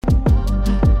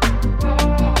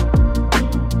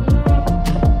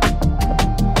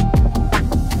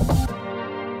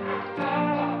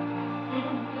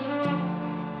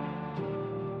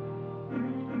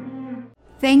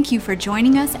Thank you for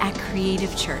joining us at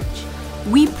Creative Church.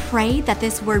 We pray that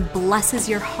this word blesses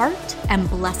your heart and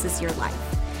blesses your life.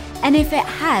 And if it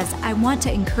has, I want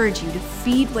to encourage you to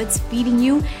feed what's feeding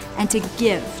you and to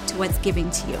give to what's giving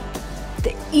to you.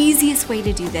 The easiest way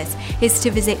to do this is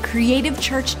to visit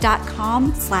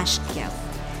creativechurch.com/give.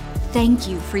 Thank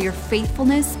you for your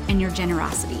faithfulness and your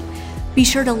generosity. Be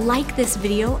sure to like this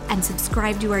video and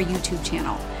subscribe to our YouTube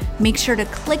channel. Make sure to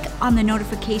click on the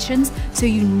notifications so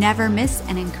you never miss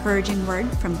an encouraging word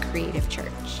from Creative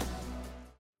Church.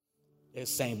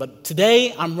 It's saying, but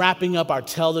today I'm wrapping up our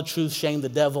Tell the Truth, Shame the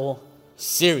Devil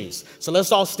series. So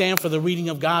let's all stand for the reading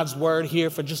of God's word here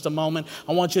for just a moment.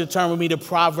 I want you to turn with me to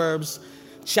Proverbs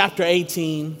chapter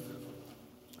 18,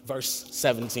 verse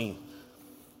 17.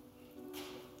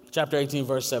 Chapter 18,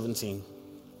 verse 17.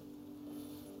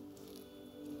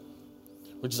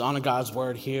 We're just honoring God's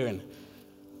word here. And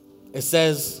it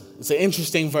says, it's an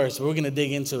interesting verse, but we're going to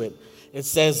dig into it. It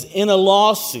says, in a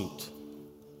lawsuit,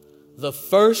 the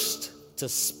first to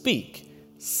speak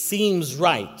seems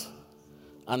right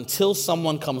until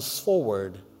someone comes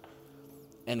forward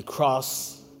and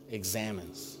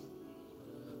cross-examines.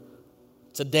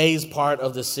 Today's part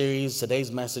of the series, today's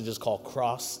message is called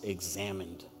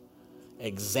Cross-Examined.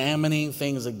 Examining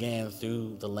things again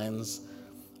through the lens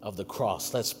of the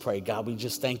cross. Let's pray. God, we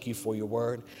just thank you for your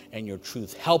word and your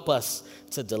truth. Help us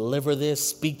to deliver this,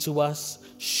 speak to us,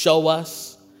 show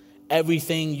us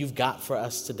everything you've got for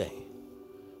us today.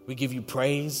 We give you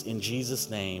praise in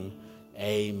Jesus' name.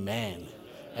 Amen.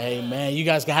 Amen. You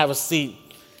guys can have a seat.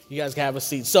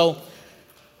 So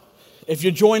if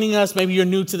you're joining us, maybe you're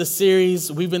new to the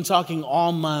series, we've been talking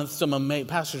all month.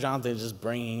 Pastor Jonathan is just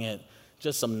bringing it,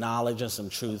 just some knowledge and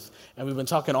some truth. And we've been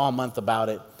talking all month about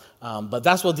it. But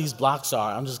that's what these blocks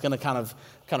are. I'm just going to kind of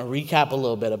recap a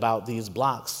little bit about these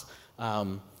blocks.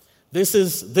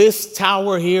 This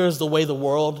tower here is the way the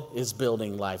world is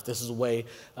building life. This is the way,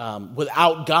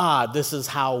 without God, this is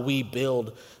how we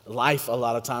build life a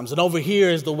lot of times. And over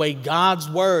here is the way God's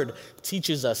word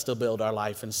teaches us to build our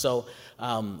life. And so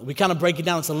we kind of break it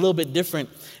down. It's a little bit different.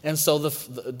 And so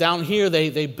down here,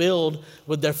 they build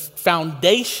with their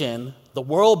foundation. The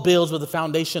world builds with the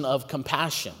foundation of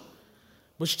compassion,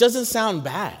 which doesn't sound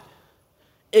bad.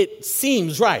 It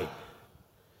seems right.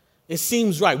 It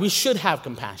seems right. We should have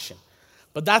compassion.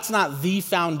 But that's not the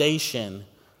foundation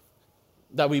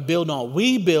that we build on.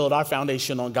 We build our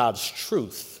foundation on God's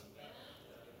truth.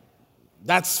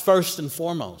 That's first and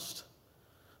foremost.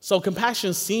 So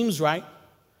compassion seems right,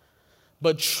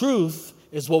 but truth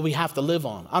is what we have to live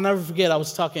on. I'll never forget, I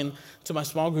was talking to my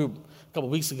small group a couple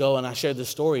weeks ago, and I shared this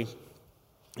story.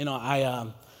 You know, I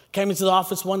came into the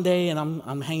office one day, and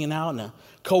I'm hanging out, and a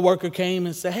coworker came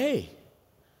and said, "Hey,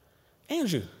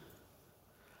 Andrew,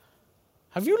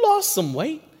 have you lost some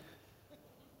weight?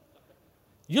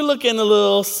 You're looking a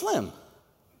little slim."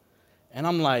 And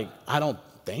I'm like, I don't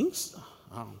think so.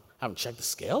 I haven't checked the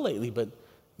scale lately, but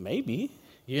maybe,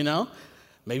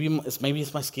 maybe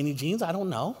it's my skinny jeans. I don't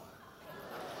know.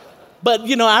 But,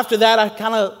 after that, I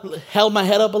kind of held my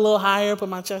head up a little higher, put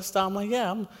my chest out. I'm like,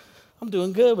 yeah, I'm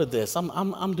doing good with this.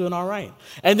 I'm doing all right.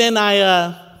 And then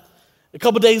a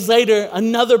couple days later,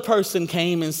 another person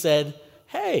came and said,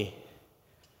 "Hey,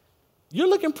 you're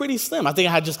looking pretty slim." I think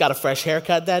I had just got a fresh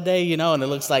haircut that day, and it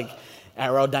looks like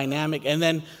aerodynamic. And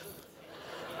then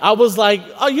I was like,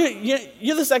 "Oh,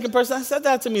 you're the second person that said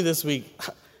that to me this week.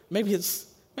 Maybe it's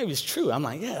true." I'm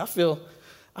like, "Yeah, I feel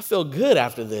good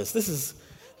after this. This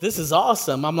is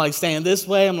awesome." I'm like, "Stand this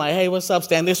way." I'm like, "Hey, what's up?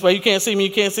 Stand this way. You can't see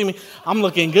me. I'm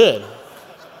looking good."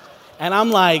 And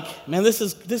I'm like, man, this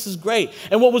is great.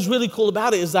 And what was really cool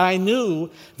about it is that I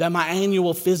knew that my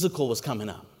annual physical was coming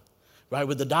up, right,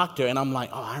 with the doctor. And I'm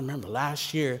like, oh, I remember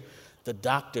last year the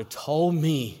doctor told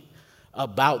me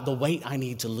about the weight I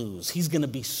need to lose. He's going to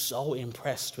be so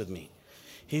impressed with me.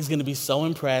 He's going to be so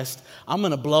impressed. I'm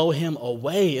going to blow him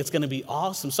away. It's going to be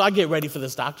awesome. So I get ready for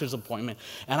this doctor's appointment,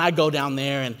 and I go down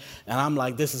there, and I'm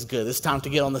like, this is good. It's time to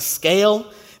get on the scale.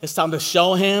 It's time to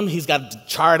show him. He's got the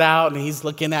chart out, and he's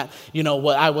looking at,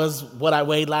 what I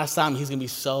weighed last time. He's going to be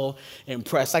so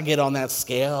impressed. I get on that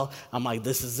scale. I'm like,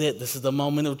 this is it. This is the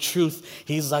moment of truth.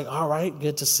 He's like, all right,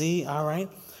 good to see. All right.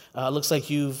 Looks like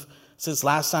since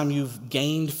last time you've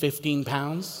gained 15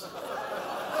 pounds.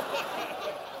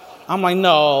 I'm like,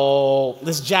 no,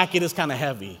 this jacket is kind of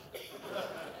heavy.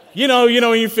 You know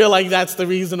when you feel like that's the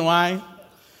reason why?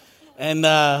 And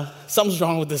something's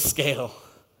wrong with this scale.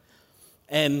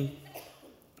 And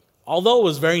although it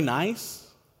was very nice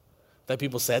that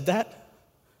people said that,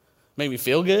 made me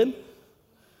feel good,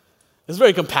 it's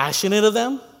very compassionate of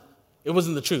them, it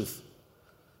wasn't the truth.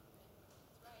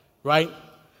 Right?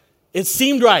 It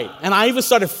seemed right. And I even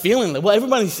started feeling that, well,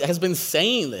 everybody has been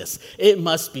saying this. It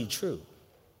must be true.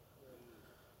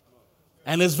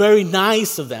 And it's very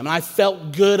nice of them. And I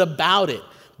felt good about it,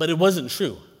 but it wasn't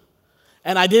true.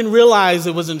 And I didn't realize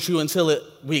it wasn't true until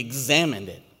we examined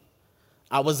it.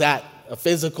 I was at a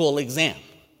physical exam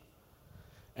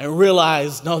and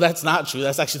realized, no, that's not true.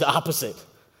 That's actually the opposite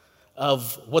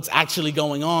of what's actually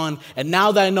going on. And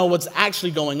now that I know what's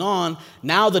actually going on,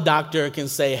 now the doctor can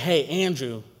say, hey,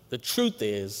 Andrew, the truth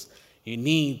is you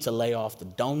need to lay off the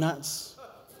donuts.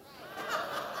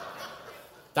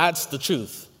 That's the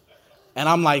truth. And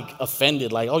I'm like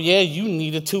offended, like, oh yeah, you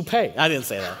need a toupee. I didn't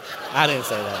say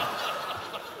that.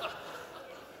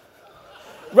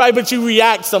 Right, but you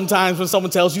react sometimes when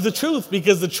someone tells you the truth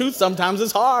because the truth sometimes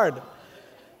is hard.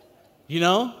 You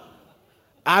know?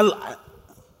 I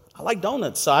like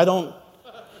donuts, so I don't,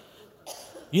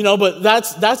 but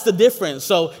that's the difference.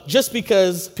 So just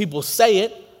because people say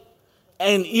it,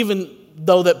 and even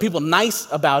though that people are nice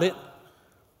about it,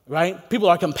 right? People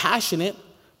are compassionate.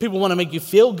 People want to make you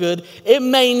feel good. It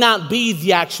may not be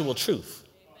the actual truth.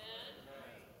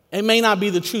 It may not be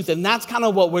the truth. And that's kind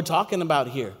of what we're talking about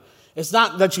here. It's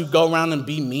not that you go around and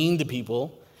be mean to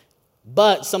people,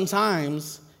 but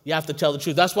sometimes you have to tell the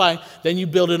truth. That's why then you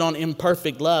build it on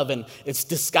imperfect love, and it's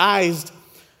disguised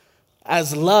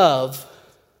as love.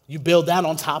 You build that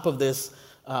on top of this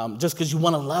just because you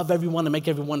want to love everyone and make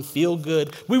everyone feel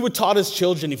good. We were taught as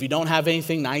children, if you don't have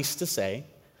anything nice to say,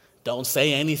 don't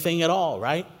say anything at all,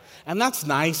 right? And that's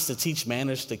nice to teach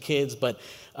manners to kids, but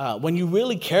when you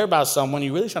really care about someone,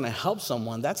 you're really trying to help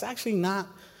someone, that's actually not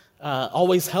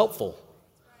always helpful.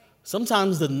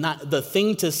 Sometimes the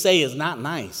thing to say is not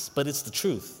nice, but it's the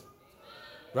truth,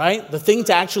 right? The thing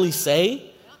to actually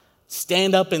say,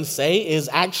 stand up and say, is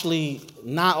actually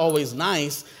not always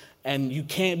nice, and you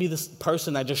can't be this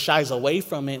person that just shies away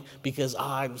from it because,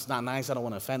 it's not nice, I don't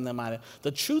want to offend them.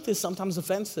 The truth is sometimes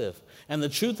offensive, and the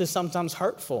truth is sometimes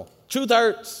hurtful. Truth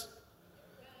hurts,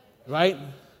 right?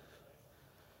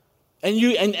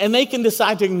 And they can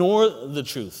decide to ignore the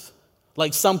truth,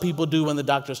 like some people do when the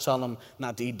doctors tell them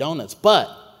not to eat donuts. But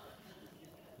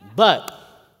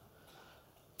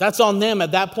that's on them.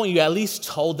 At that point, you at least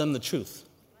told them the truth,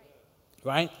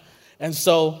 right? And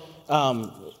so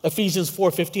Ephesians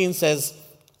 4:15 says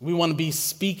we want to be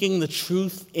speaking the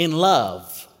truth in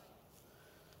love.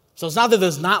 So it's not that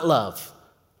there's not love.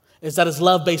 It's that it's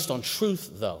love based on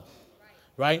truth, though,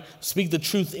 right? Speak the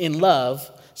truth in love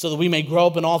so that we may grow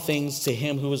up in all things to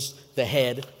him who is the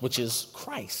head, which is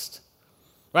Christ.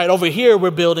 Right, over here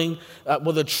we're building,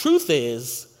 the truth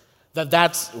is that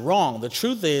that's wrong. The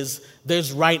truth is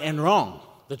there's right and wrong.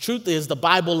 The truth is the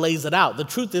Bible lays it out. The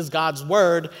truth is God's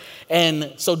word.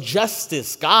 And so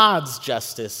justice, God's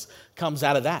justice, comes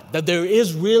out of that. That there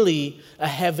is really a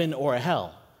heaven or a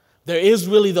hell. There is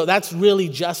really, that's really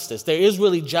justice. There is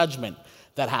really judgment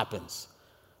that happens.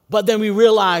 But then we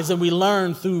realize and we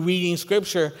learn through reading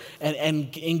scripture and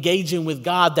engaging with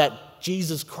God that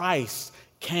Jesus Christ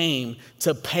came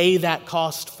to pay that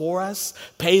cost for us,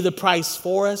 pay the price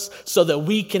for us so that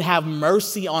we can have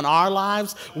mercy on our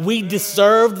lives. We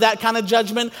deserved that kind of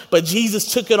judgment, but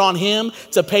Jesus took it on him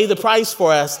to pay the price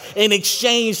for us in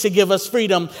exchange to give us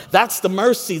freedom. That's the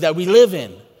mercy that we live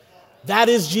in. That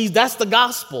is Jesus. That's the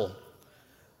gospel,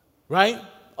 right?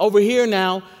 Over here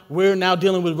now, we're now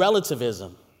dealing with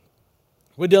relativism.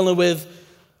 We're dealing with,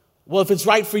 well, if it's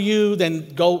right for you,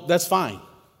 then go, that's fine.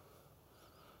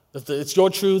 It's your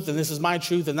truth, and this is my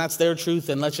truth, and that's their truth,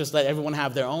 and let's just let everyone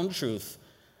have their own truth.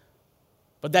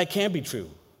 But that can't be true.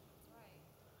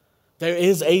 There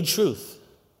is a truth.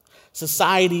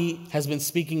 Society has been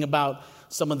speaking about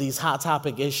some of these hot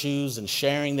topic issues and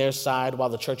sharing their side while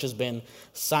the church has been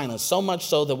silent. So much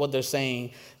so that what they're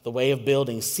saying, the way of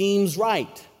building, seems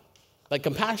right. Like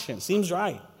compassion seems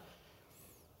right.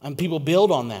 And people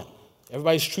build on that.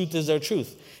 Everybody's truth is their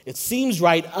truth. It seems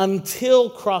right until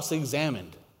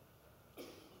cross-examined.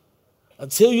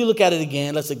 Until you look at it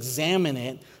again, let's examine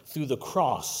it through the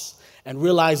cross and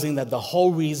realizing that the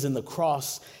whole reason the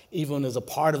cross even is a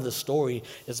part of the story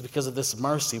is because of this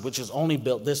mercy, which is only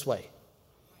built this way.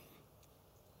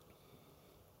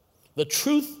 The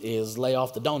truth is, lay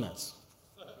off the donuts.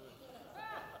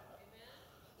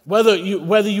 Whether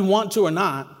you want to or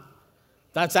not,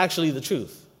 that's actually the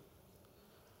truth.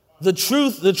 The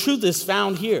truth is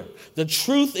found here. The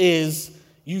truth is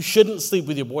you shouldn't sleep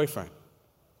with your boyfriend.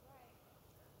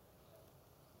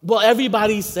 Well,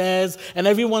 everybody says, and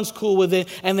everyone's cool with it,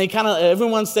 and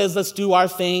everyone says, let's do our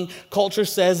thing. Culture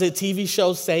says it, TV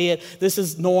shows say it, this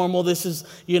is normal, this is,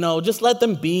 just let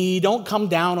them be, don't come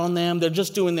down on them, they're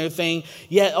just doing their thing.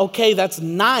 Yeah, okay, that's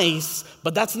nice,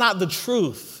 but that's not the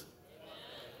truth.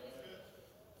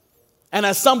 And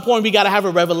at some point, we got to have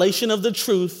a revelation of the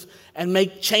truth and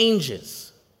make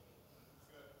changes.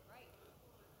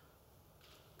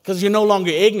 Because you're no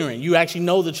longer ignorant. You actually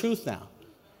know the truth now.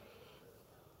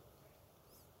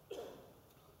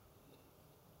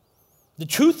 The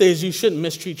truth is you shouldn't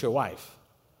mistreat your wife.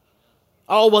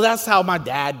 Oh, well, that's how my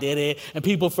dad did it. And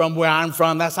people from where I'm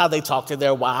from, that's how they talk to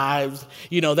their wives.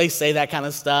 They say that kind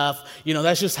of stuff.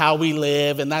 That's just how we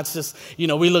live. And that's just, we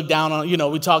look down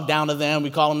on, we talk down to them. We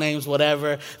call them names,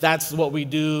 whatever. That's what we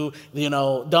do. You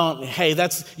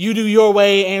do your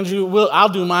way, Andrew. I'll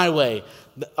do my way.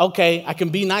 Okay, I can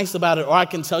be nice about it, or I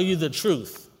can tell you the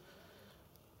truth.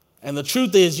 And the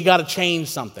truth is you got to change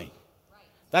something.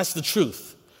 That's the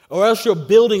truth. Or else you're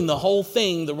building the whole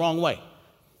thing the wrong way.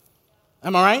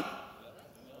 Am I right?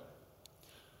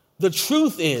 The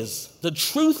truth is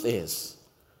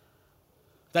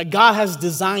that God has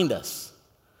designed us.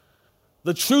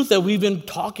 The truth that we've been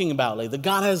talking about lately, that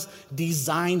God has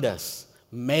designed us,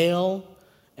 male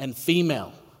and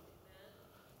female.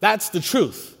 That's the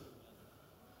truth.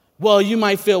 Well, you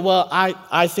might feel,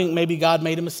 I think maybe God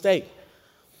made a mistake.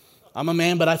 I'm a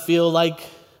man, but I feel like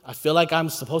I'm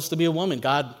supposed to be a woman.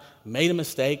 God made a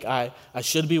mistake. I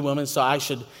should be a woman, so I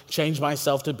should change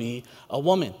myself to be a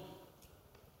woman.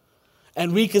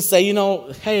 And we could say,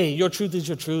 hey, your truth is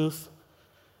your truth.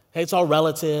 Hey, it's all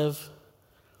relative.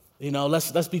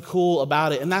 Let's be cool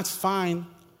about it. And that's fine.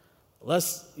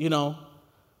 But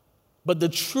the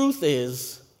truth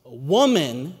is, a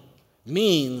woman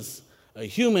means a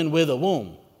human with a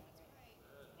womb.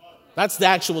 That's the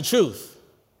actual truth.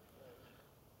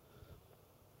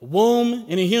 Womb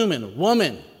in a human,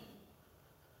 woman.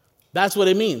 That's what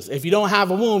it means. If you don't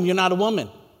have a womb, you're not a woman.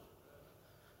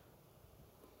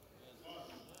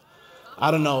 I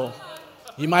don't know.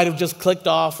 You might have just clicked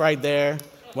off right there,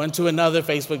 went to another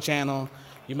Facebook channel.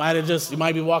 You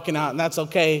might be walking out, and that's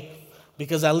okay,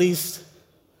 because at least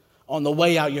on the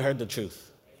way out, you heard the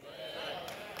truth.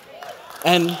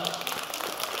 And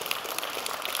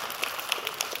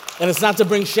it's not to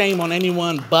bring shame on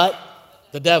anyone but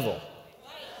the devil,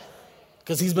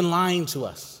 because he's been lying to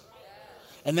us.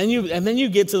 And then you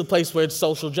get to the place where it's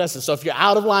social justice. So if you're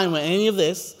out of line with any of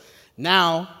this,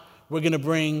 now we're going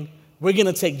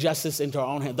to take justice into our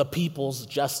own hands, the people's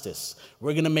justice.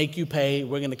 We're going to make you pay.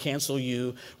 We're going to cancel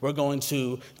you. We're going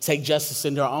to take justice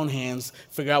into our own hands,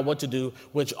 figure out what to do,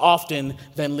 which often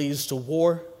then leads to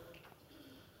war,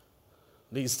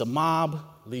 leads to mob,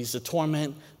 leads to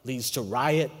torment, leads to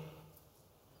riot.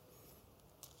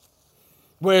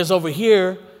 Whereas over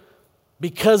here,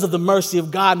 because of the mercy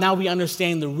of God, now we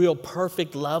understand the real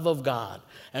perfect love of God,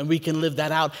 and we can live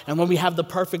that out. And when we have the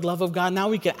perfect love of God, now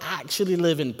we can actually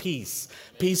live in peace.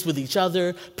 Peace with each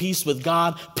other, peace with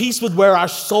God, peace with where our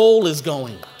soul is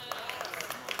going.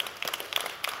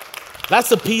 That's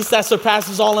the peace that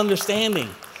surpasses all understanding.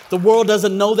 The world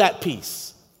doesn't know that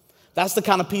peace. That's the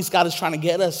kind of peace God is trying to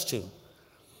get us to.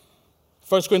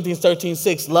 1 Corinthians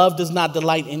 13:6, love does not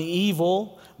delight in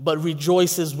evil, but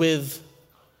rejoices with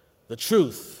the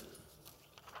truth.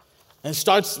 And it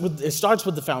starts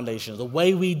with the foundation. The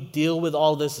way we deal with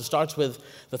all this, it starts with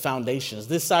the foundations.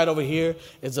 This side over here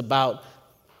is about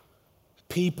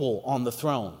people on the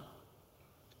throne.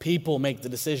 People make the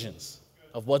decisions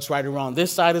of what's right or wrong.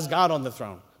 This side is God on the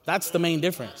throne. That's the main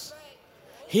difference.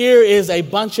 Here is a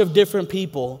bunch of different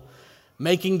people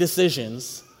making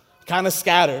decisions, kind of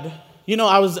scattered. It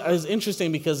was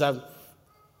interesting because I've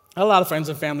a lot of friends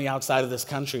and family outside of this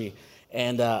country.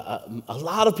 And a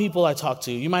lot of people I talk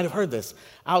to, you might have heard this,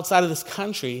 outside of this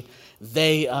country,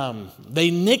 they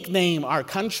nickname our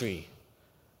country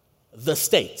the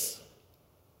States.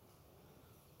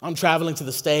 I'm traveling to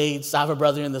the States. I have a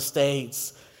brother in the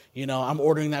States. I'm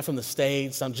ordering that from the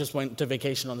States. I'm just went to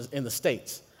vacation in the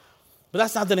States. But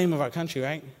that's not the name of our country,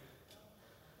 right?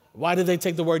 Why did they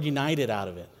take the word united out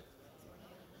of it?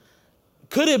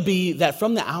 Could it be that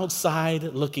from the outside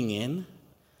looking in,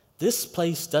 this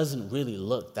place doesn't really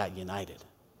look that united?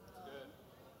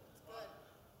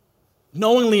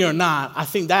 Knowingly or not, I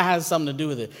think that has something to do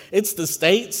with it. It's the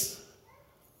States.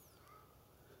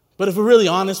 But if we're really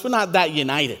honest, we're not that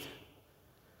united.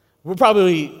 We're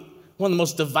probably one of the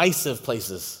most divisive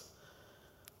places.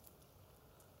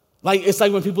 It's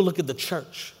like when people look at the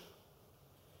church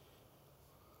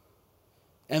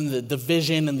and the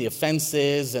division and the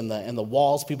offenses and the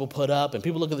walls people put up, and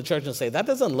people look at the church and say, that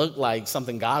doesn't look like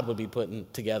something God would be putting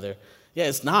together. Yeah,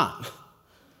 it's not.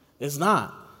 It's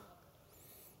not.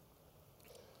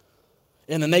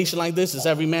 In a nation like this, it's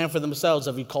every man for themselves,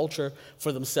 every culture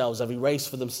for themselves, every race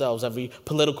for themselves, every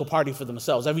political party for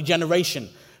themselves, every generation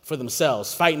for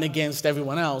themselves, fighting against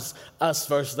everyone else, us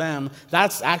versus them.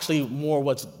 That's actually more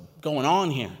what's going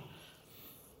on here.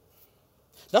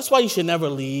 That's why you should never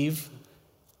leave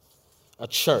a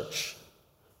church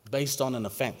based on an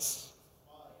offense.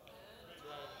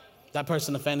 That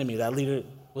person offended me. That leader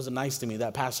wasn't nice to me.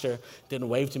 That pastor didn't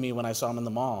wave to me when I saw him in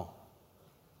the mall.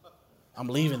 I'm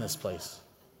leaving this place.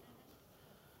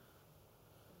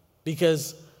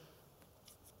 Because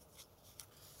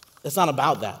it's not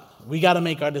about that. We got to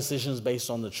make our decisions based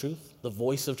on the truth, the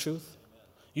voice of truth.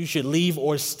 You should leave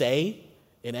or stay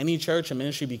in any church or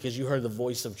ministry because you heard the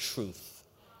voice of truth,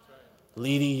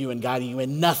 leading you and guiding you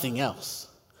and nothing else.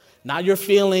 Not your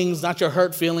feelings, not your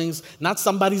hurt feelings, not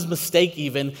somebody's mistake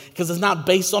even, because it's not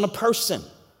based on a person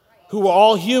who are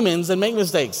all humans and make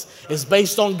mistakes. It's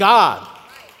based on God.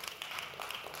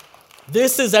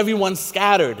 This is everyone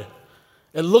scattered.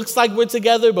 It looks like we're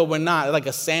together, but we're not, like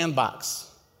a sandbox.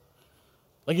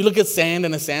 Like you look at sand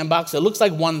in a sandbox, it looks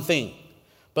like one thing,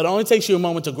 but it only takes you a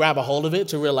moment to grab a hold of it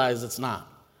to realize it's not.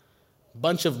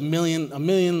 A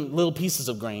million little pieces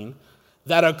of grain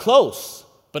that are close,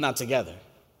 but not together.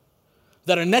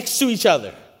 That are next to each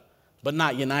other, but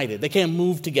not united. They can't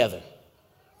move together.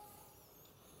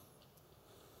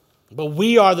 But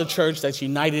we are the church that's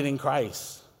united in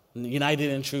Christ, united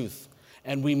in truth,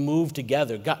 and we move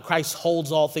together. Christ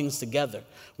holds all things together.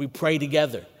 We pray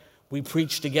together. We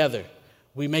preach together.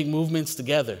 We make movements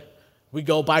together. We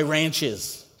go buy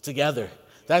ranches together.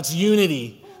 That's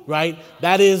unity, right?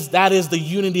 That is the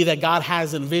unity that God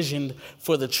has envisioned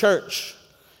for the church.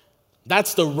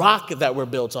 That's the rock that we're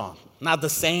built on, not the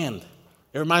sand.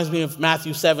 It reminds me of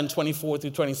Matthew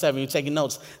 7:24-27. You're taking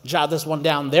notes. Jot this one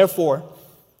down. Therefore,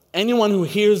 anyone who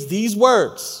hears these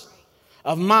words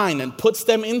of mine and puts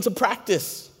them into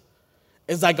practice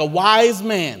is like a wise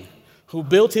man who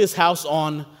built his house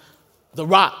on the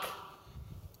rock.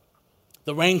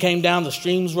 The rain came down, the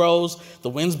streams rose, the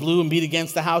winds blew and beat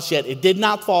against the house, yet it did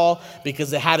not fall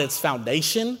because it had its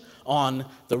foundation on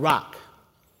the rock.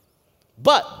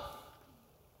 But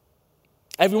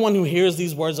everyone who hears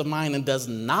these words of mine and does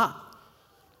not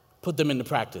put them into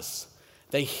practice,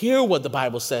 they hear what the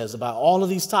Bible says about all of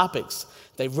these topics.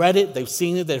 They've read it, they've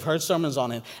seen it, they've heard sermons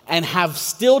on it, and have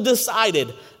still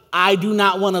decided, I do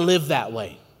not want to live that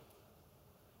way.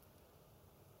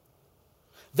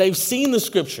 They've seen the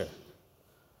scripture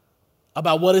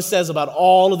about what it says about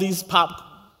all of these pop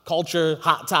culture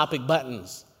hot topic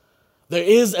buttons. There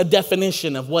is a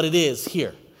definition of what it is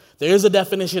here. There is a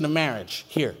definition of marriage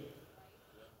here.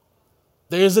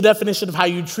 There is a definition of how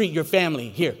you treat your family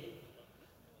here.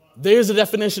 There is a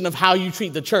definition of how you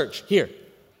treat the church here.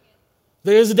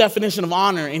 There is a definition of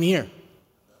honor in here.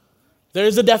 There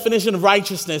is a definition of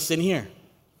righteousness in here.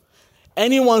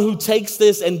 Anyone who takes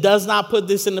this and does not put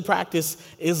this into practice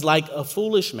is like a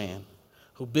foolish man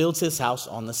who builds his house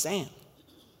on the sand.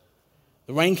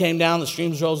 The rain came down, the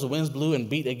streams rose, the winds blew and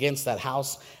beat against that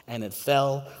house, and it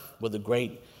fell with a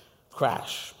great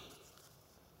crash.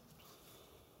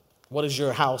 What is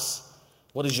your house?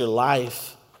 What is your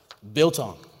life built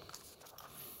on?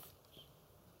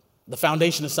 The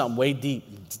foundation is something way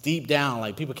deep down,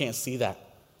 like people can't see that.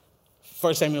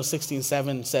 1 Samuel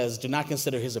 16:7 says, do not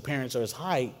consider his appearance or his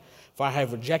height, for I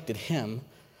have rejected him.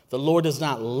 The Lord does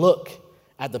not look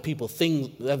at the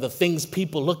things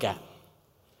people look at.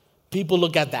 People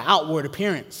look at the outward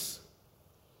appearance,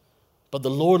 but the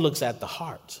Lord looks at the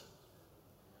heart.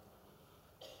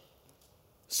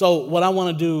 So what I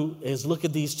want to do is look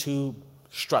at these two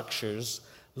structures,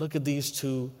 look at these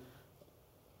two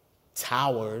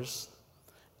towers,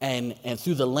 and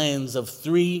through the lens of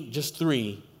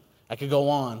three, I could go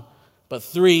on, but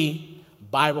 3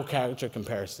 Bible character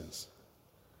comparisons.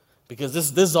 Because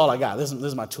this is all I got. This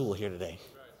is my tool here today.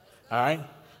 All right?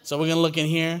 So we're going to look in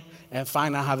here and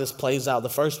find out how this plays out. The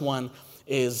first one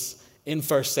is in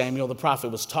 1 Samuel. The prophet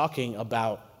was talking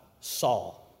about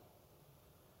Saul,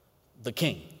 the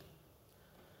king,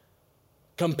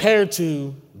 compared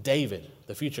to David,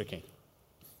 the future king.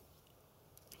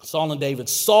 Saul and David.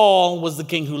 Saul was the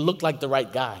king who looked like the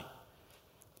right guy.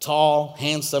 Tall,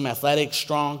 handsome, athletic,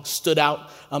 strong, stood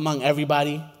out among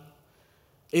everybody.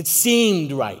 It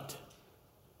seemed right.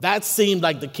 That seemed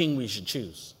like the king we should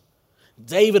choose.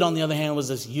 David, on the other hand, was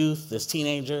this youth, this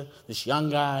teenager, this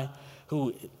young guy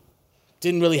who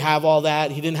didn't really have all that.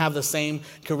 He didn't have the same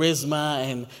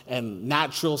charisma and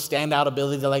natural standout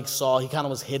ability like Saul. He kind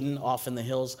of was hidden off in the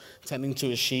hills, tending to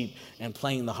his sheep and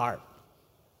playing the harp,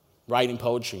 writing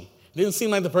poetry. Didn't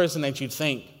seem like the person that you'd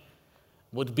think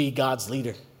would be God's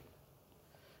leader,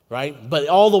 right? But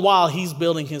all the while, he's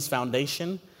building his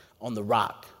foundation on the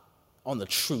rock, on the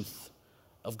truth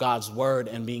of God's word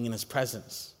and being in his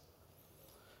presence,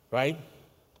 right?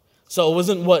 So it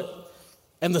wasn't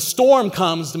and the storm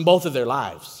comes in both of their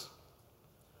lives.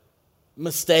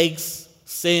 mistakes,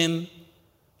 sin,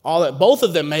 all that. Both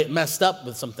of them messed up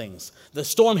with some things. The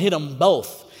storm hit them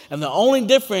both. And the only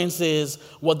difference is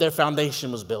what their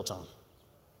foundation was built on.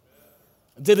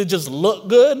 Did it just look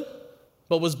good,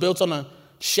 but was built on a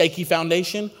shaky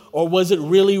foundation? Or was it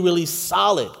really, really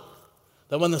solid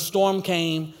that when the storm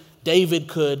came, David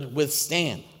could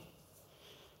withstand?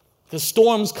 Because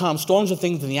storms are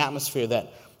things in the atmosphere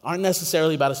that aren't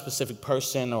necessarily about a specific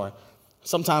person, or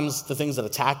sometimes the things that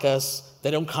attack us,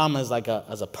 they don't come as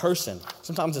as a person.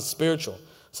 Sometimes it's spiritual.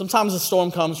 Sometimes the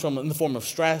storm comes in the form of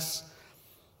stress,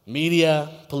 media,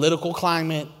 political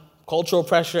climate, cultural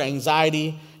pressure,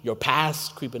 anxiety, your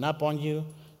past creeping up on you. You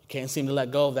can't seem to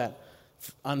let go of that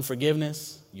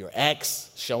unforgiveness, your ex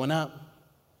showing up.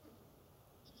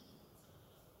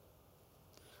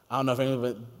 I don't know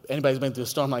if anybody's been through a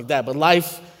storm like that, but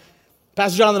life,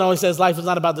 Pastor Jonathan always says, life is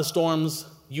not about the storms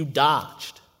you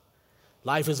dodged.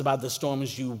 Life is about the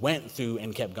storms you went through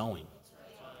and kept going.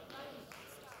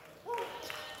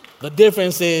 The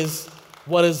difference is,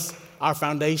 what is our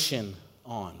foundation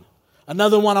on?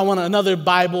 Another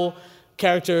Bible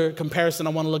character comparison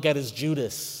I want to look at is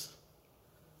Judas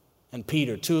and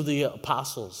Peter, two of the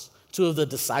apostles, two of the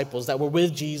disciples that were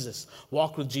with Jesus,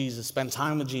 walked with Jesus, spent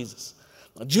time with Jesus.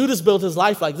 Judas built his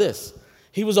life like this.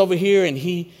 He was over here and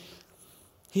he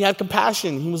had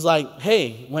compassion. He was like,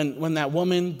 hey, when that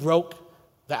woman broke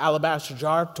the alabaster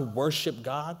jar to worship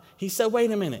God, he said,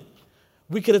 wait a minute.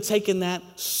 We could have taken that,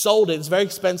 sold it, it's very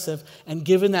expensive, and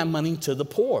given that money to the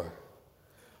poor.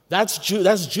 That's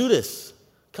Judas.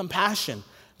 Compassion.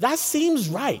 That seems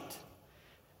right.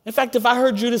 In fact, if I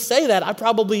heard Judas say that, I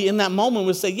probably in that moment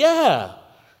would say, yeah,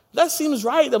 that seems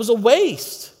right. That was a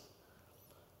waste.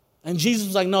 And Jesus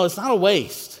was like, no, it's not a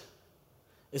waste.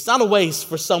 It's not a waste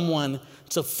for someone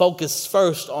to focus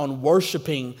first on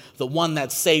worshiping the one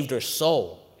that saved her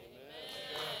soul.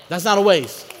 That's not a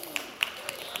waste.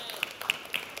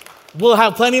 We'll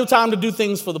have plenty of time to do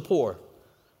things for the poor.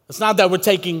 It's not that we're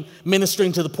taking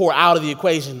ministering to the poor out of the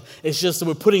equation. It's just that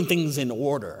we're putting things in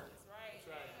order.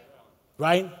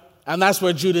 Right? And that's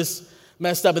where Judas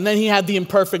messed up. And then he had the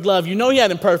imperfect love. You know he had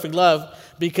imperfect love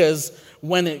because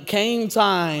when it came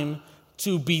time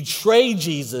to betray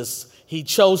Jesus, he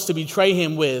chose to betray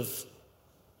him with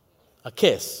a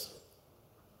kiss.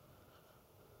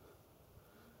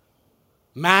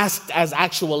 Masked as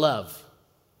actual love.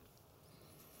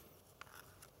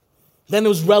 Then there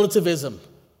was relativism.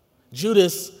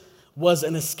 Judas was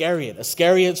an Iscariot.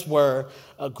 Iscariots were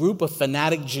a group of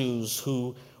fanatic Jews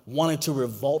who wanted to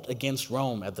revolt against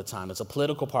Rome at the time. It's a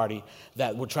political party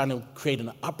that were trying to create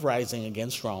an uprising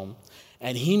against Rome.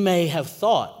 And Judas may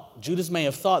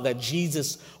have thought that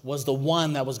Jesus was the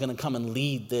one that was going to come and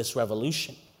lead this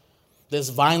revolution, this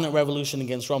violent revolution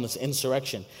against Rome, this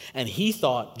insurrection. And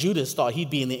Judas thought he'd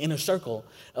be in the inner circle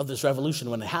of this revolution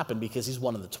when it happened because he's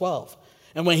one of the 12.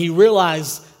 And when he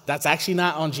realized that's actually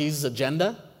not on Jesus'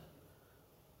 agenda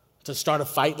to start a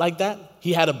fight like that,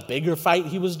 he had a bigger fight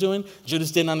he was doing.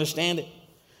 Judas didn't understand it.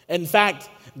 In fact,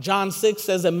 John 6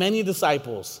 says that many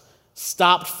disciples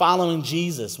stopped following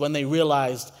Jesus when they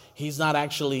realized he's not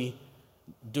actually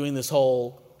doing this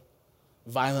whole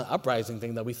violent uprising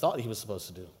thing that we thought he was supposed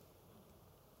to do.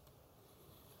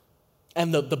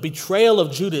 And the betrayal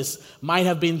of Judas might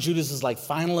have been Judas's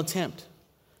final attempt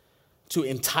to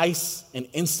entice and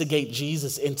instigate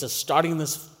Jesus into starting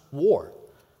this war.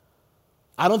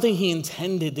 I don't think he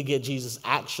intended to get Jesus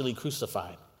actually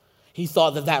crucified. He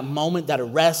thought that moment, that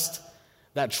arrest,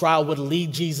 that trial would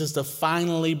lead Jesus to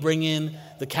finally bring in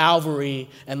the cavalry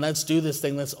and let's do this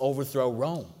thing, let's overthrow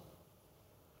Rome.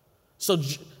 So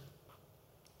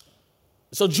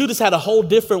Judas had a whole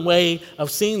different way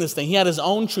of seeing this thing. He had his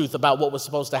own truth about what was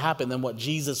supposed to happen than what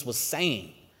Jesus was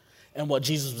saying and what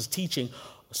Jesus was teaching.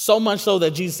 So much so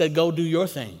that Jesus said, go do your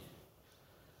thing.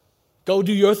 Go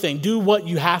do your thing. Do what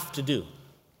you have to do.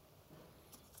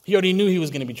 He already knew he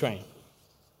was going to betray him.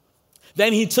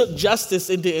 Then he took justice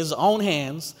into his own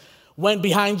hands, went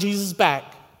behind Jesus' back,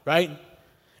 right?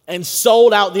 And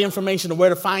sold out the information of where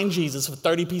to find Jesus for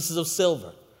 30 pieces of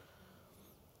silver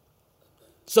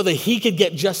so that he could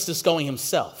get justice going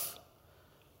himself.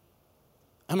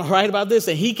 Am I right about this?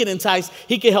 And he could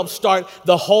help start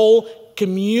the whole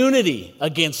community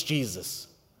against Jesus,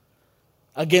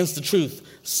 against the truth,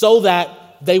 so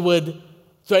that they would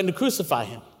threaten to crucify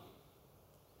him.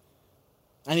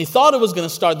 And he thought it was going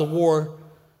to start the war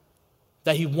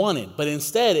that he wanted, but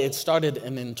instead it started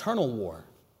an internal war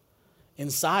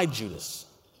inside Judas.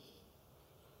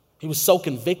 He was so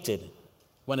convicted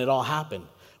when it all happened,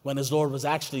 when his Lord was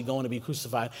actually going to be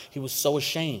crucified. He was so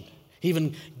ashamed. He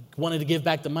even wanted to give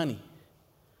back the money.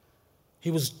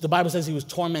 The Bible says he was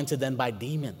tormented then by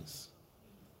demons.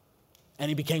 And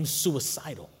he became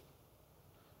suicidal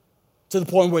to the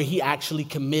point where he actually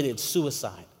committed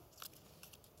suicide.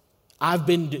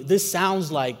 This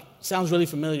sounds really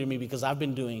familiar to me because I've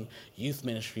been doing youth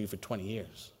ministry for 20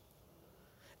 years.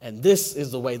 And this is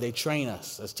the way they train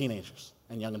us as teenagers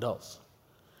and young adults.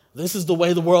 This is the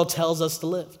way the world tells us to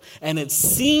live. And it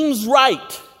seems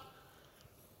right,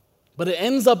 but it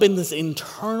ends up in this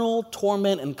internal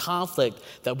torment and conflict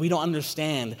that we don't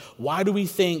understand. Why do we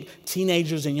think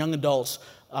teenagers and young adults,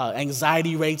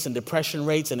 anxiety rates and depression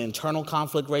rates and internal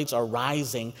conflict rates are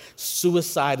rising?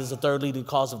 Suicide is the third leading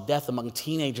cause of death among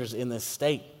teenagers in this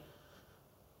state.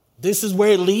 This is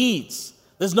where it leads.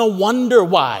 There's no wonder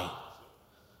why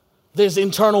there's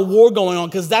internal war going on,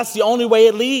 because that's the only way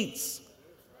it leads.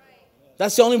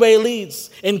 That's the only way it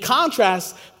leads. In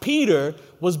contrast, Peter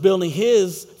was building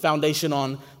his foundation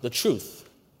on the truth.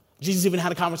 Jesus even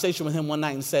had a conversation with him one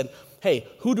night and said, hey,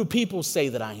 who do people say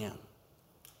that I am?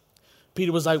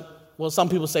 Peter was like, well, some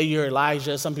people say you're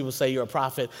Elijah. Some people say you're a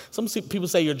prophet. Some people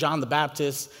say you're John the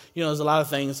Baptist. You know, there's a lot of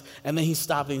things. And then he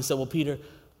stopped and he said, well, Peter,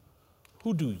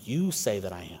 who do you say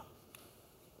that I am?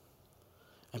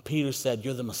 And Peter said,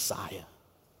 you're the Messiah.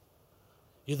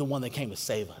 You're the one that came to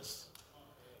save us.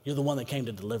 You're the one that came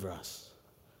to deliver us.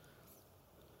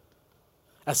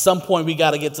 At some point, we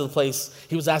got to get to the place,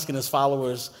 he was asking his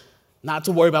followers not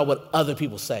to worry about what other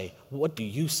people say. What do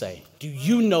you say? Do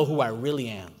you know who I really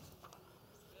am?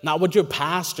 Not what your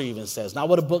pastor even says, not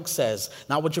what a book says,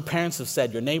 not what your parents have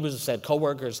said, your neighbors have said,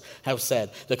 coworkers have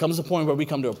said. There comes a point where we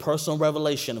come to a personal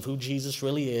revelation of who Jesus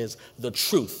really is, the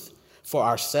truth for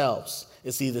ourselves.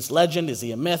 Is he this legend? Is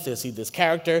he a myth? Is he this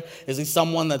character? Is he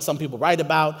someone that some people write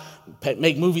about,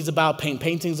 make movies about, paint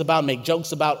paintings about, make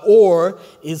jokes about? Or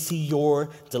is he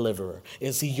your deliverer?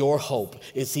 Is he your hope?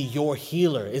 Is he your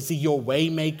healer? Is he your way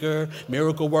maker,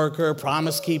 miracle worker,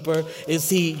 promise keeper? Is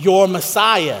he your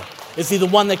Messiah? Is he the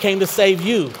one that came to save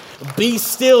you? Be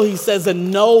still, he says,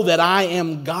 and know that I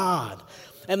am God.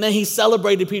 And then he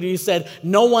celebrated Peter. He said,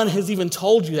 no one has even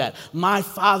told you that. My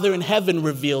Father in heaven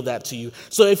revealed that to you.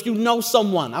 So if you know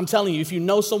someone, I'm telling you, if you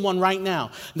know someone right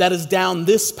now that is down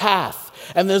this path,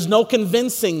 and there's no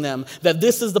convincing them that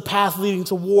this is the path leading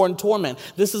to war and torment,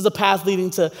 this is the path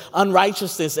leading to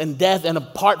unrighteousness and death and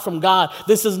apart from God,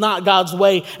 this is not God's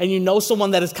way, and you know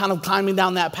someone that is kind of climbing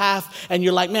down that path, and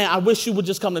you're like, man, I wish you would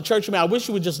just come to church with me. I wish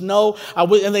you would just know.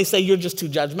 And they say, you're just too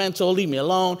judgmental, leave me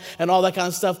alone, and all that kind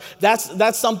of stuff.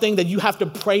 That's something that you have to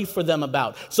pray for them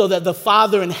about, so that the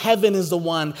Father in heaven is the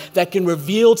one that can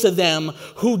reveal to them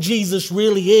who Jesus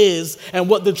really is and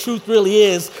what the truth really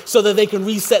is, so that they can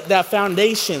reset that foundations.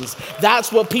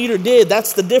 That's what Peter did.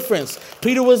 That's the difference.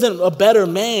 Peter wasn't a better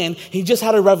man. He just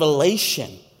had a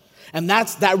revelation. And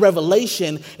that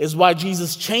revelation is why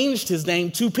Jesus changed his name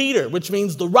to Peter, which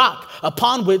means the rock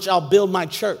upon which I'll build my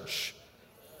church.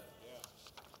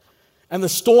 And the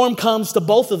storm comes to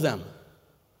both of them.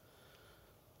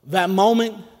 That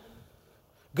moment,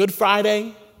 Good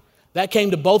Friday, that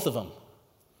came to both of them.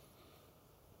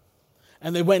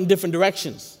 And they went in different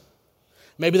directions.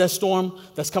 Maybe that storm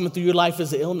that's coming through your life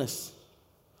is an illness,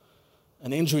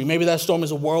 an injury. Maybe that storm is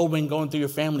a whirlwind going through your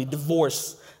family,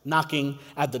 divorce knocking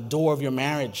at the door of your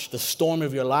marriage, the storm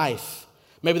of your life.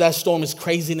 Maybe that storm is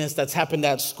craziness that's happened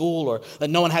at school or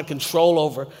that no one had control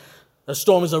over. The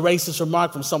storm is a racist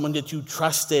remark from someone that you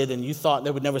trusted and you thought they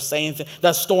would never say anything.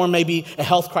 That storm may be a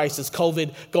health crisis,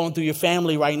 COVID going through your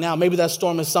family right now. Maybe that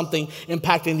storm is something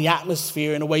impacting the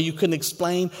atmosphere in a way you couldn't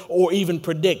explain or even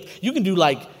predict. You can do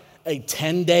like a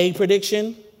 10-day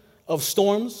prediction of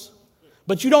storms,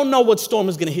 but you don't know what storm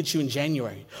is going to hit you in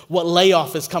January, what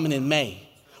layoff is coming in May,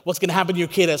 what's going to happen to your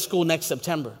kid at school next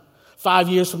September. 5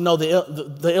 years from now,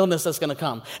 the illness that's going to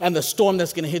come and the storm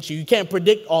that's going to hit you. You can't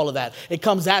predict all of that. It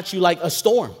comes at you like a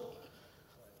storm.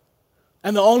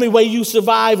 And the only way you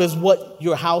survive is what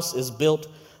your house is built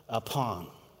upon.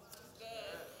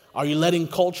 Are you letting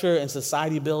culture and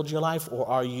society build your life, or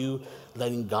are you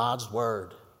letting God's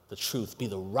word, the truth, be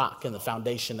the rock and the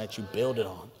foundation that you build it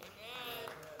on?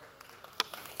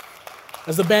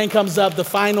 As the band comes up, the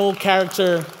final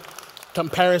character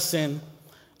comparison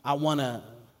I want to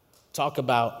talk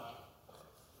about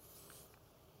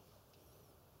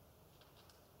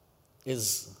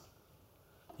is,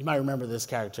 you might remember this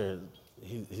character.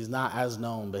 He's not as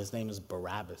known, but his name is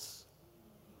Barabbas.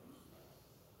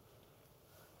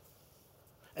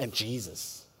 And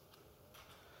Jesus.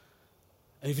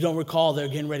 And if you don't recall, they're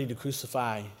getting ready to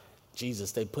crucify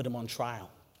Jesus. They put him on trial.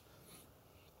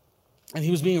 And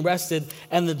he was being arrested,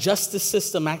 and the justice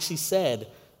system actually said,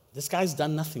 this guy's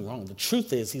done nothing wrong. The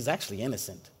truth is, he's actually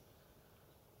innocent.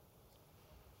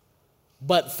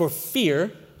 But for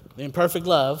fear, the imperfect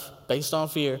love, based on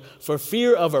fear, for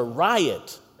fear of a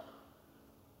riot,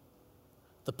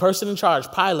 the person in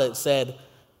charge, Pilate, said,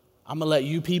 I'm going to let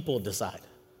you people decide.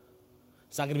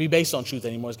 It's not going to be based on truth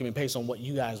anymore. It's going to be based on what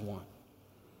you guys want.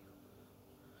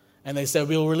 And they said,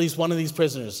 we'll release one of these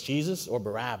prisoners, Jesus or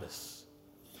Barabbas.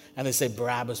 And they said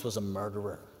Barabbas was a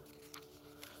murderer.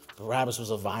 Barabbas was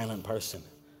a violent person.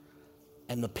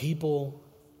 And the people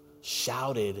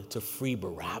shouted to free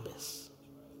Barabbas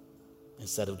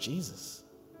instead of Jesus.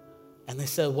 And they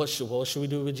said, what should we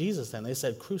do with Jesus then? They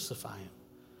said, crucify him.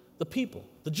 The people,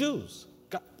 the Jews,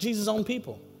 Jesus' own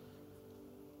people.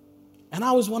 And I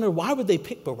always wondered, why would they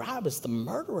pick Barabbas, the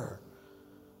murderer,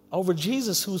 over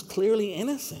Jesus, who's clearly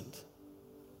innocent?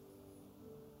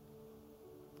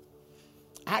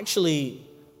 Actually,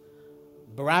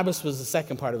 Barabbas was the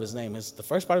second part of his name. The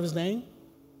first part of his name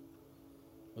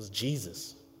was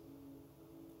Jesus.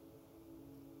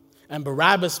 And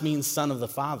Barabbas means son of the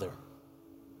Father.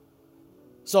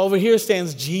 So over here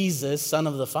stands Jesus, son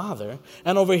of the Father,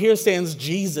 and over here stands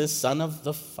Jesus, son of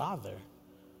the Father.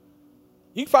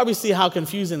 You can probably see how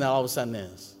confusing that all of a sudden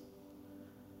is.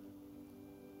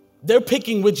 They're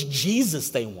picking which Jesus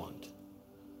they want.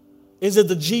 Is it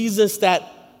the Jesus that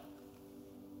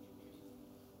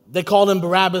they called him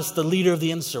Barabbas, the leader of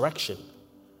the insurrection?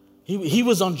 He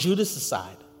was on Judas'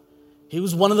 side. He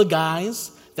was one of the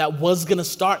guys that was going to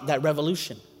start that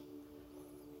revolution.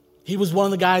 He was one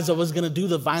of the guys that was going to do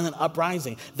the violent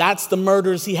uprising. That's the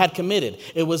murders he had committed.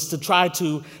 It was to try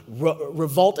to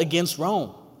revolt against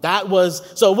Rome.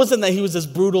 So it wasn't that he was this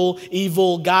brutal,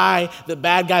 evil guy, the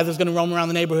bad guy that's going to roam around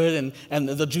the neighborhood and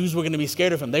the Jews were going to be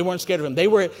scared of him. They weren't scared of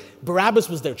him. Barabbas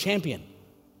was their champion.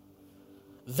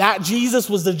 That Jesus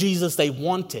was the Jesus they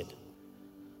wanted.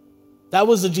 That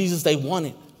was the Jesus they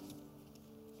wanted.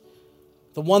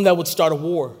 The one that would start a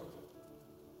war.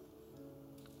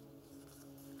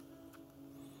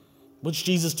 Which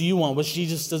Jesus do you want? Which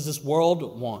Jesus does this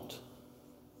world want?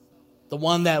 The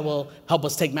one that will help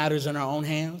us take matters in our own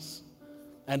hands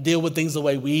and deal with things the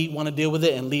way we want to deal with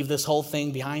it and leave this whole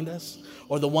thing behind us?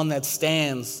 Or the one that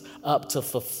stands up to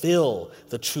fulfill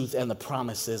the truth and the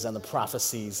promises and the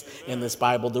prophecies in this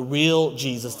Bible? The real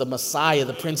Jesus, the Messiah,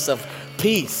 the Prince of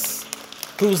Peace,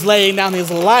 who's laying down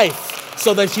his life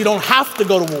so that you don't have to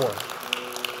go to war.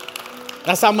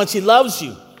 That's how much he loves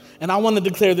you. And I want to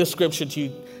declare this scripture to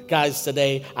you guys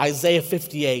today, Isaiah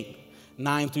 58,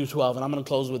 9 through 12. And I'm going to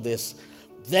close with this.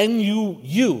 Then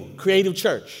you, Creative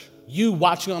Church, you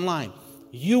watching online,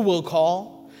 you will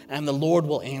call and the Lord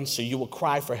will answer. You will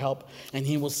cry for help and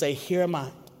he will say, here am I.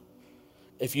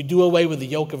 If you do away with the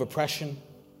yoke of oppression,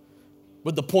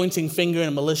 with the pointing finger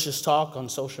and malicious talk on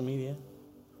social media,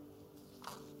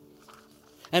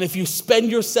 and if you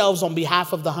spend yourselves on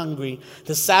behalf of the hungry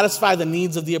to satisfy the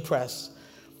needs of the oppressed,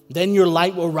 then your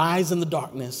light will rise in the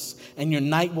darkness and your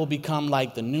night will become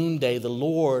like the noonday. The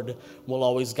Lord will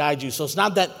always guide you. So it's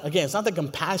not that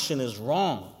compassion is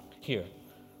wrong here.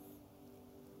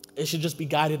 It should just be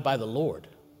guided by the Lord,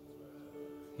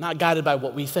 not guided by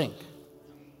what we think,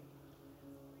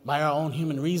 by our own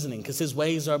human reasoning, because his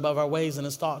ways are above our ways and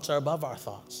his thoughts are above our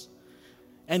thoughts.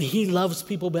 And he loves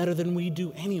people better than we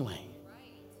do anyway.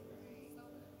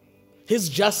 His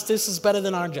justice is better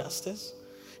than our justice.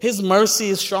 His mercy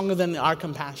is stronger than our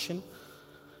compassion.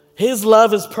 His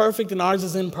love is perfect and ours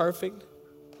is imperfect.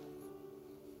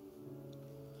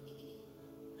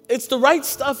 It's the right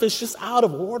stuff. It's just out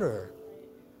of order.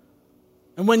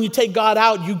 And when you take God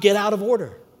out, you get out of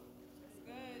order.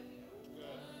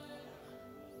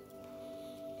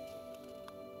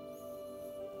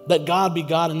 Let God be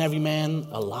God and every man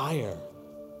a liar.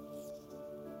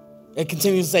 It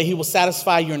continues to say, he will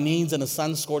satisfy your needs in a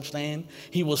sun-scorched land.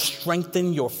 He will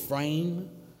strengthen your frame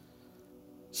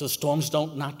so storms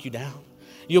don't knock you down.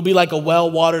 You'll be like a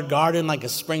well-watered garden, like a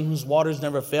spring whose waters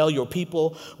never fail. Your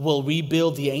people will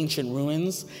rebuild the ancient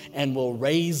ruins and will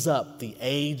raise up the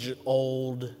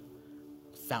age-old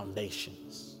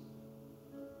foundations.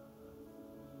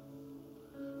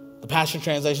 The Passion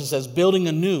Translation says, building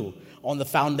anew on the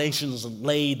foundations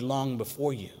laid long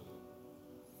before you.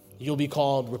 You'll be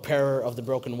called repairer of the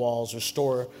broken walls,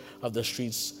 restorer of the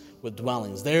streets with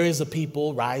dwellings. There is a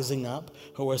people rising up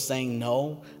who are saying,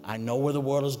 no, I know where the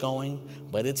world is going,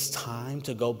 but it's time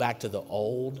to go back to the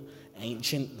old,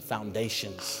 ancient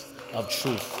foundations of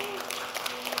truth.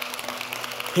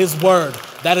 His word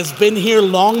that has been here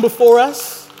long before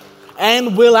us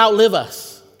and will outlive us.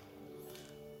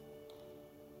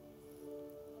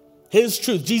 His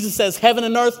truth. Jesus says heaven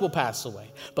and earth will pass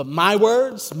away, but my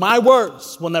words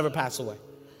will never pass away.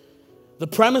 The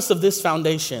premise of this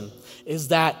foundation is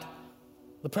that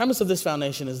The premise of this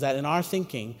foundation is that in our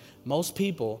thinking, most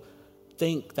people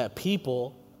think that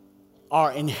people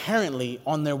are inherently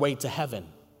on their way to heaven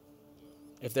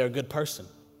if they're a good person.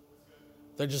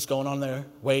 They're just going on their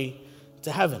way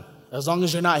to heaven, as long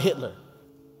as you're not Hitler.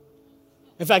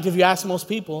 In fact, if you ask most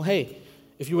people, hey,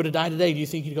 if you were to die today, do you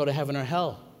think you'd go to heaven or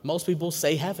hell? Most people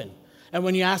say heaven. And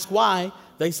when you ask why,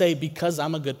 they say, because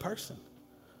I'm a good person.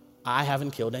 I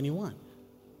haven't killed anyone.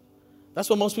 That's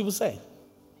what most people say.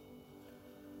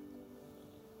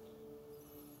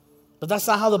 But that's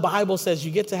not how the Bible says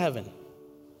you get to heaven.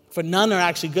 For none are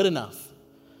actually good enough.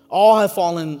 All have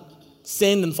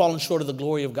sinned and fallen short of the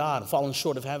glory of God, fallen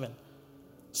short of heaven.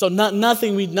 So none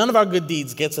of our good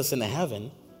deeds gets us into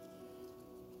heaven.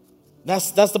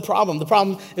 That's the problem. The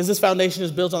problem is this foundation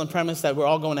is built on the premise that we're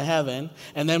all going to heaven.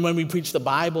 And then when we preach the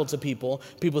Bible to people,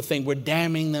 people think we're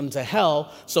damning them to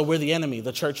hell, so we're the enemy.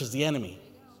 The church is the enemy.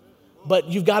 But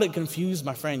you've got it confused,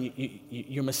 my friend.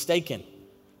 You're mistaken.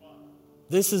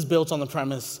 This is built on the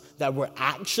premise that we're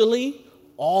actually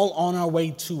all on our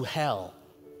way to hell.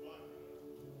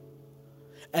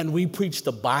 And we preach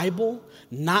the Bible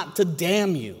not to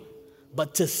damn you,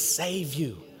 but to save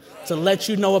you, to let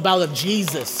you know about a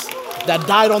Jesus that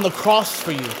died on the cross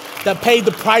for you, that paid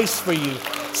the price for you,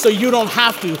 so you don't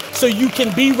have to, so you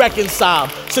can be reconciled,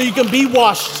 so you can be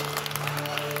washed,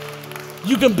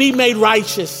 you can be made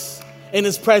righteous in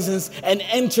his presence and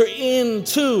enter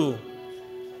into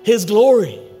his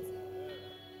glory.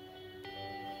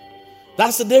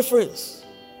 That's the difference.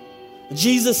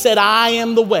 Jesus said, I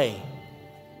am the way.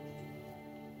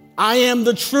 I am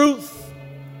the truth.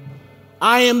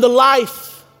 I am the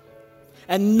life.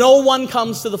 And no one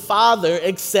comes to the Father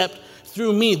except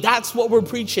through me. That's what we're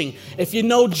preaching. If you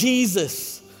know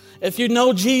Jesus,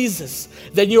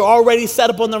 then you're already set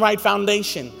up on the right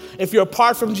foundation. If you're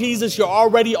apart from Jesus, you're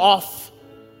already off.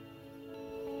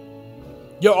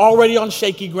 You're already on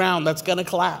shaky ground that's going to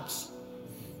collapse.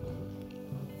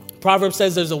 Proverbs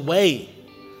says there's a way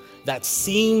that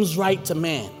seems right to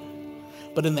man,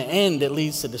 but in the end, it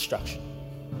leads to destruction.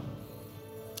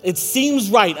 It seems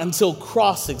right until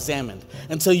cross-examined,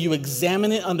 until you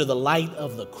examine it under the light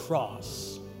of the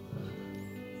cross.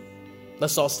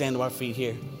 Let's all stand to our feet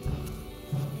here.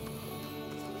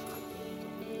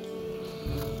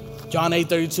 John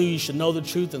 8:32, you should know the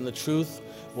truth, and the truth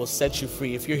will set you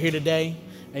free. If you're here today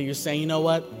and you're saying, you know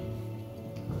what?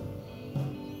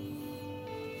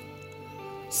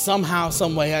 Somehow,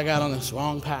 some way, I got on this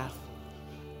wrong path.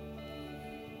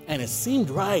 And it seemed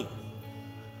right.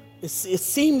 It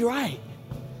seemed right.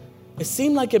 It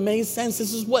seemed like it made sense.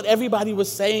 This is what everybody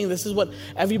was saying. This is what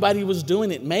everybody was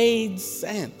doing. It made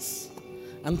sense.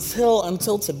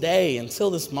 Until today, until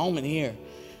this moment here,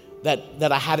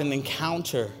 that I had an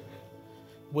encounter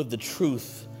with the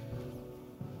truth.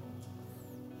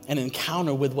 An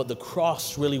encounter with what the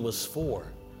cross really was for.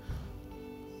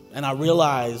 And I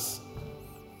realized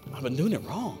I've been doing it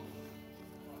wrong.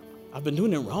 I've been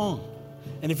doing it wrong.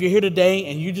 And if you're here today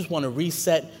and you just want to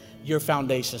reset your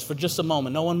foundations for just a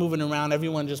moment, no one moving around,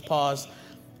 everyone just pause,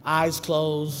 eyes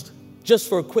closed, just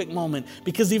for a quick moment.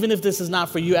 Because even if this is not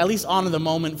for you, at least honor the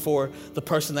moment for the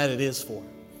person that it is for.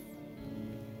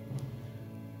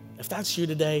 If that's you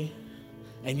today,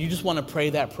 and you just want to pray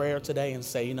that prayer today and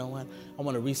say, you know what? I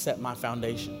want to reset my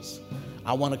foundations.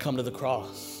 I want to come to the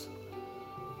cross.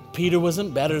 Peter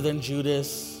wasn't better than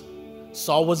Judas.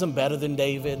 Saul wasn't better than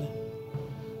David.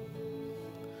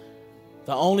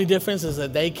 The only difference is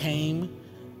that they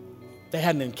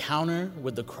had an encounter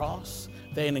with the cross.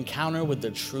 They had an encounter with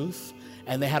the truth.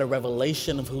 And they had a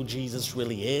revelation of who Jesus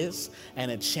really is.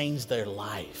 And it changed their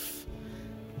life.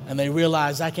 And they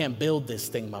realize I can't build this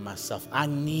thing by myself. I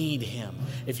need him.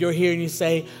 If you're here and you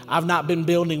say, I've not been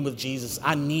building with Jesus,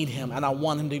 I need him and I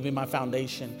want him to be my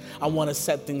foundation. I want to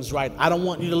set things right. I don't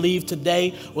want you to leave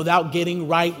today without getting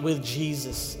right with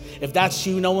Jesus. If that's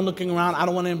you, no one looking around, I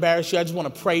don't want to embarrass you. I just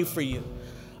want to pray for you.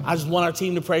 I just want our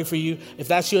team to pray for you. If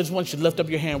that's you, I just want you to lift up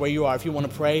your hand where you are. If you want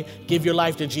to pray, give your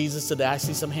life to Jesus today. I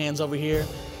see some hands over here.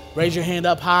 Raise your hand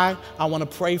up high. I want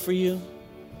to pray for you.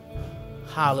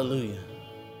 Hallelujah.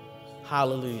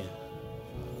 Hallelujah.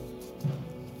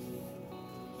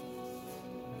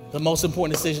 The most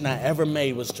important decision I ever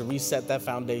made was to reset that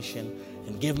foundation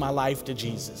and give my life to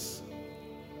Jesus.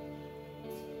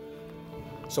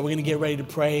 So we're going to get ready to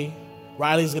pray.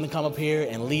 Riley's going to come up here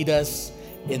and lead us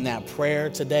in that prayer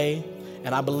today.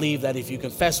 And I believe that if you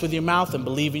confess with your mouth and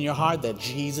believe in your heart that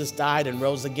Jesus died and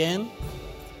rose again,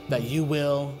 that you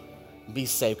will be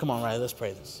saved. Come on, Riley, let's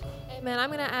pray this. Amen. I'm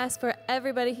going to ask for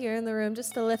everybody here in the room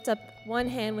just to lift up one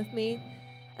hand with me.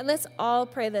 And let's all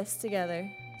pray this together.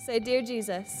 Say, Dear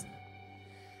Jesus,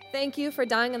 Thank you for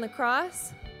dying on the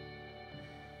cross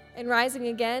and rising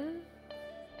again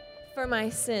for my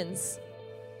sins.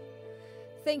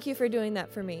 Thank you for doing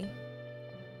that for me.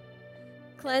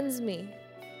 Cleanse me.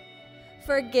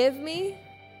 Forgive me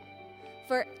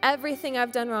for everything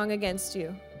I've done wrong against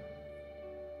you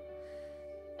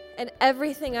and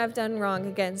everything I've done wrong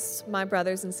against my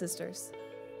brothers and sisters.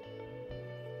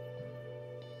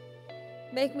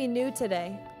 Make me new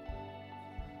today.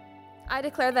 I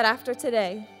declare that after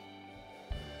today,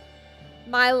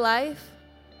 my life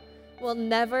will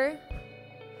never,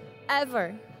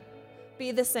 ever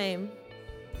be the same.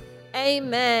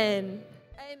 Amen.